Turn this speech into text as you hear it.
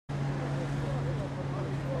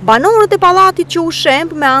Banorët e pallatit që u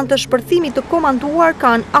shemb me anë të shpërthimit të komanduar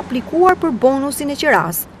kanë aplikuar për bonusin e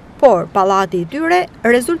qiras, por pallati i tyre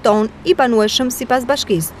rezulton i banueshëm sipas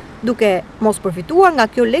bashkisë, duke mos përfituar nga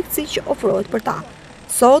kjo lehtësi që ofrohet për ta.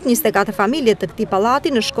 Sot 24 familje të këtij pallati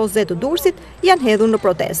në shkozë të Durrësit janë hedhur në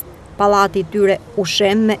protestë. Pallati i tyre u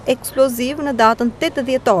shemb me eksploziv në datën 8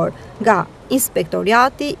 dhjetor nga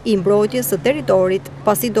Inspektoriati i Mbrojtjes së Territorit,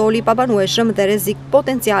 pasi doli i pabanueshëm dhe rrezik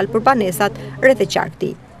potencial për banesat rreth e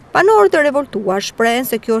qarkëtij. Banorët e revoltuar shprehen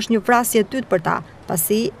se kjo është një vrasje e dytë për ta,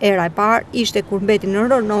 pasi era e parë ishte kur mbeti në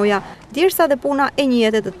ronoja djersa dhe puna e një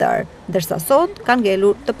jete të tërë, ndërsa sot kanë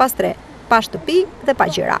ngelur të pastre, pa shtëpi dhe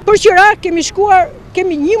pa qira. Për qira kemi shkuar,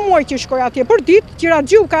 kemi një muaj që shkoj atje për ditë, qira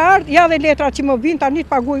gjiu ka ardhur, ja dhe letra që më vin tani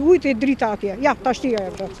të paguaj ujë dhe drita atje. Ja, tash ti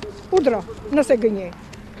ajo. Udhra, nëse gënjej.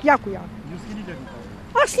 Ja ku janë.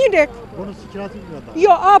 Asnjë lek.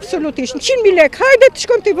 Jo, absolutisht. 100.000 lek. Hajde të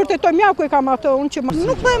shkojmë të vërtetojmë ja ku e kam atë unë që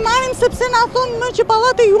nuk po e marrim sepse na thonë më që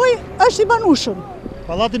pallati juaj është i banueshëm.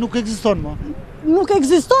 Pallati nuk ekziston më. Nuk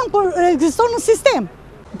ekziston, por ekziston në sistem.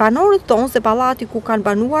 Banorët thonë se pallati ku kanë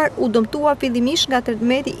banuar u dëmtua fillimisht nga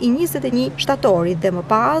tërmeti i 21 shtatorit dhe më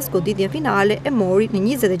pas goditjen finale e mori në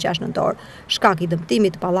 26 nëntor. Shkak i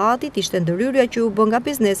dëmtimit të pallatit ishte ndërhyrja që u bë nga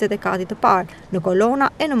bizneset e katit të parë në kolona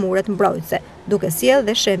e në muret mbrojtëse, duke sjellë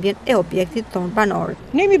dhe shembjen e objektit, thonë banorët.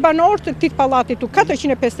 Ne jemi banorë të këtij pallati tu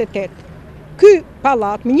 458. Ky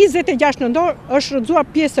pallat me 26 nëntor është rrëzuar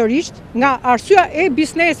pjesërisht nga arsyeja e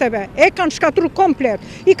bizneseve. E kanë shkatruar komplet.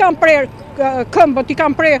 I kanë prerë këmbët, i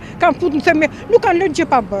kanë prerë, kanë futur në themë, nuk kanë lënë gjë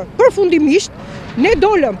pa bërë. Përfundimisht, ne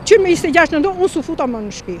dolëm që me 26 nëntor unë su futa më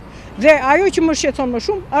në shtëpi. Dhe ajo që më shqetëson më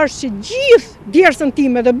shumë është që gjithë djersën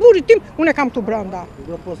time dhe burrit tim unë e kam këtu brenda.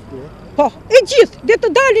 Po, e gjithë, dhe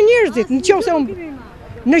të dalin njerëzit,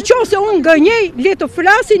 në qoftë se unë gënjej, le të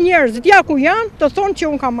flasin njerëzit, ja ku janë, të thonë që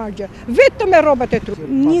unë kam marrë gjë, vetëm me rrobat e trupit.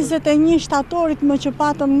 21 shtatorit më që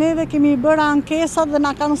patëm neve kemi bërë ankesat dhe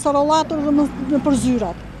na kanë sorollatur dhe në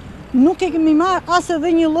përzyrat. Nuk e kemi marrë as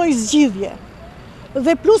edhe një lloj zgjidhje.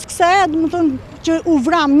 Dhe plus kësaj, domethënë që u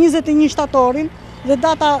vram 21 shtatorin dhe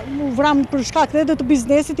data u vram për shkak edhe të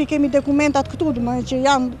biznesit, i kemi dokumentat këtu, domethënë që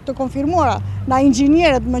janë të konfirmuara nga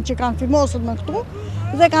inxhinierët më që kanë firmosur më këtu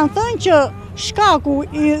dhe kanë thënë që shkaku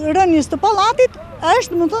i rënies të pallatit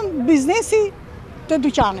është domethënë biznesi të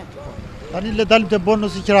dyqanit. Tani le dalim te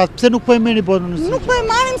bonusi i qiras. Pse nuk po e merrni bonusin? Nuk po e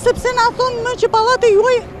marrim sepse na thonë më që pallati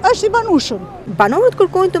juaj është i banueshëm. Banorët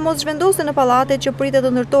kërkojnë të mos zhvendosen në pallate që pritet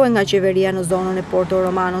të ndërtohen nga qeveria në zonën e Porto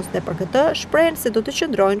Romanos dhe për këtë shprehen se do të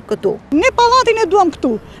qëndrojnë këtu. Ne pallatin e duam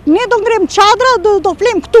këtu. Ne do ngrem çadra, do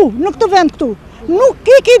flem këtu, në këtë vend këtu.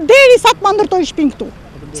 Nuk iki derisa të ma ndërtoj shtëpinë këtu.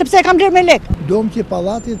 Sepse e kam blerë me lek. Dom që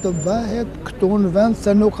pallati të bëhet këtu në vend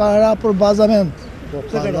se nuk ka ra për bazament.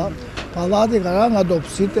 Pallati ka ra nga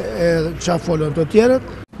dobësitë e çfarë folën të tjerët.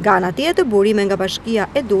 Nga ana tjetër, burime nga bashkia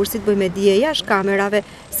e Durrësit bëjmë dije jashtë kamerave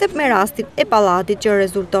se me rastin e pallatit që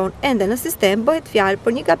rezulton ende në sistem bëhet fjalë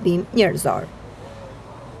për një gabim njerëzor.